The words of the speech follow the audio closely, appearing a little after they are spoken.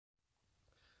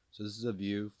So this is a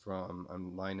view from,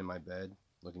 I'm lying in my bed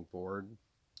looking forward,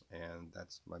 and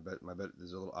that's my bed.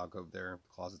 There's a little alcove there.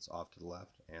 The closet's off to the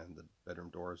left, and the bedroom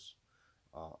doors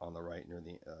on the right near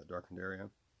the darkened area.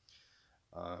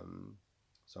 So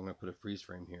I'm going to put a freeze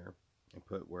frame here and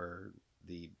put where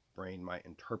the brain might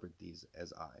interpret these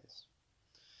as eyes.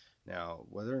 Now,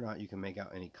 whether or not you can make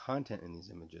out any content in these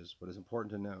images, what is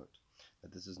important to note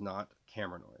that this is not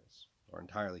camera noise, or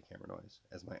entirely camera noise,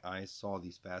 as my eyes saw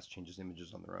these fast changes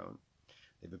images on their own.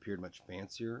 They've appeared much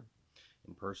fancier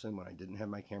in person when I didn't have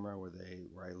my camera, where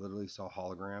I literally saw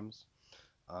holograms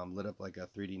lit up like a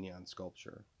 3D neon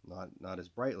sculpture. Not as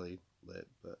brightly lit,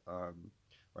 but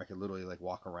where I could literally like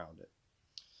walk around it.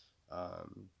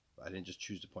 I didn't just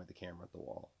choose to point the camera at the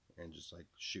wall and just like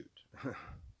shoot.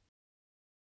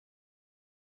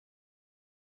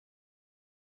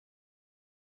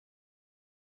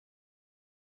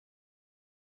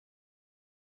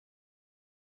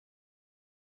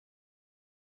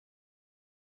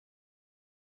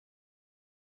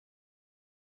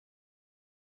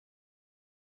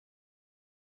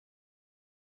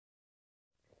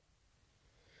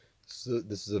 So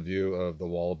this is a view of the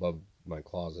wall above my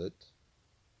closet,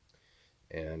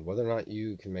 and whether or not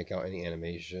you can make out any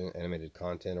animated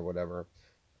content or whatever,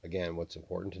 again, what's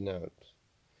important to note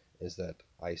is that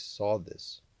I saw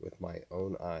this with my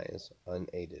own eyes,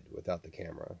 unaided, without the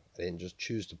camera. I didn't just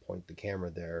choose to point the camera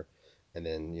there and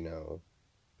then, in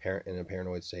a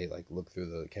paranoid state, like look through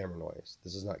the camera noise.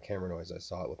 This is not camera noise. I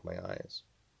saw it with my eyes.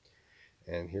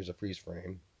 And here's a freeze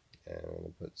frame, and I'm going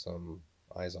to put some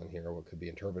eyes on here, what could be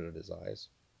interpreted as eyes.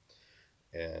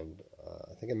 And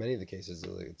I think in many of the cases,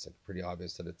 it's pretty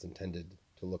obvious that it's intended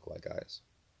to look like eyes.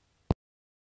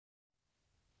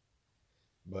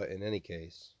 But in any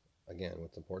case, again,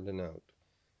 what's important to note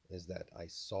is that I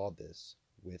saw this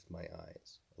with my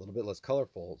eyes. A little bit less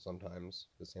colorful sometimes,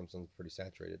 because Samsung's pretty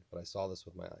saturated, but I saw this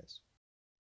with my eyes.